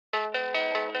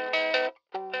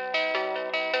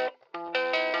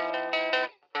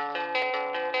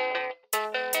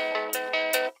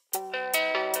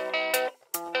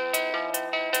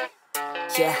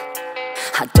yeah.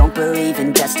 I don't believe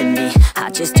in destiny, I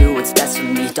just do what's best for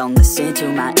me. Don't listen to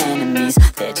my enemies,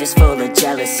 they're just full of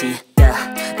jealousy.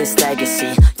 Yeah, this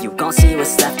legacy, you gon' see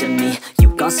what's left of me. You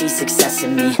gon' see success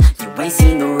in me, you ain't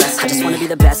seen the rest of me. I just wanna be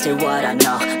the best at what I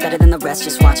know, better than the rest,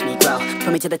 just watch me grow.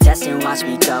 Put me to the test and watch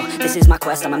me go. This is my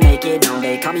quest, I'ma make it known.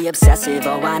 They call me obsessive,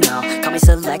 oh I know. Call me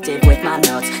selective with my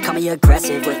notes, call me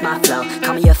aggressive with my flow.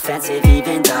 Call me offensive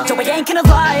even though Joe, I ain't gonna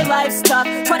lie, life's tough.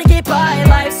 Try to get by,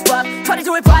 life's rough. Try to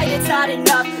do it right, it's not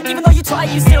enough. Even though you try,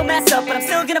 you still mess up. But I'm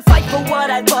still gonna fight for what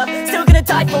I love, still gonna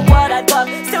die for what I love.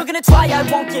 Still gonna try, I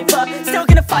won't give up. Still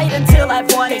gonna fight until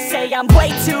I've won. They say I'm way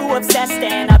too obsessed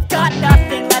and I've got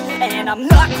nothing left. And I'm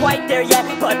not quite there yet,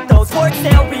 but those words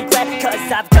they'll regret.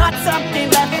 Cause I've got something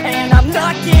left and I'm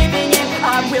not giving in.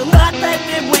 I will not let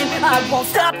them win, I won't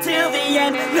stop till the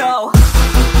end, no.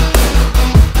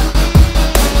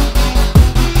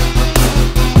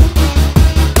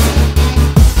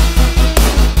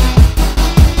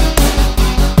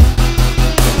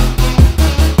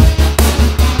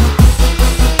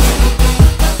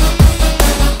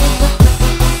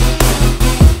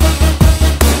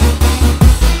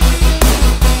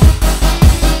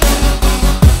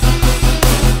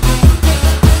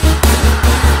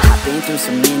 Through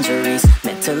some injuries,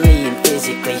 mentally and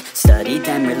physically. Studied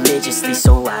them religiously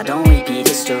so I don't repeat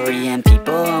history. And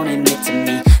people won't admit to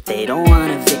me they don't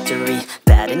want a victory.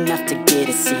 Bad enough to get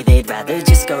a C, they'd rather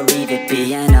just go leave it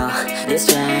be. And oh, this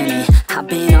journey I've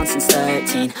been on since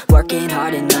 13. Working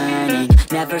hard and learning,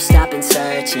 never stopping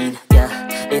searching. Yeah,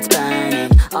 it's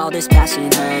burning, all this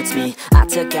passion hurts me. I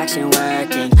took action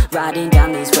working, writing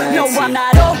down these words. No, I'm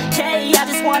not okay, I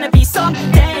just wanna be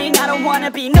something. I don't wanna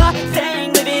be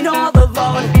nothing, living all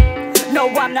alone. No,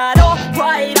 I'm not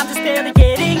alright, I'm just barely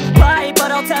getting by.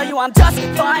 But I'll tell you I'm just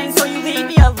fine, so you leave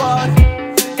me alone.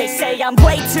 They say I'm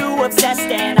way too obsessed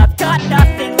and I've got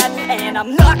nothing left. And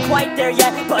I'm not quite there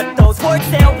yet, but those words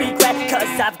they'll regret. Cause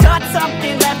I've got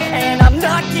something left and I'm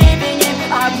not giving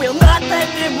in. I will not let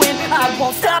them win, I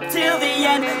won't stop till the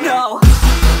end, no.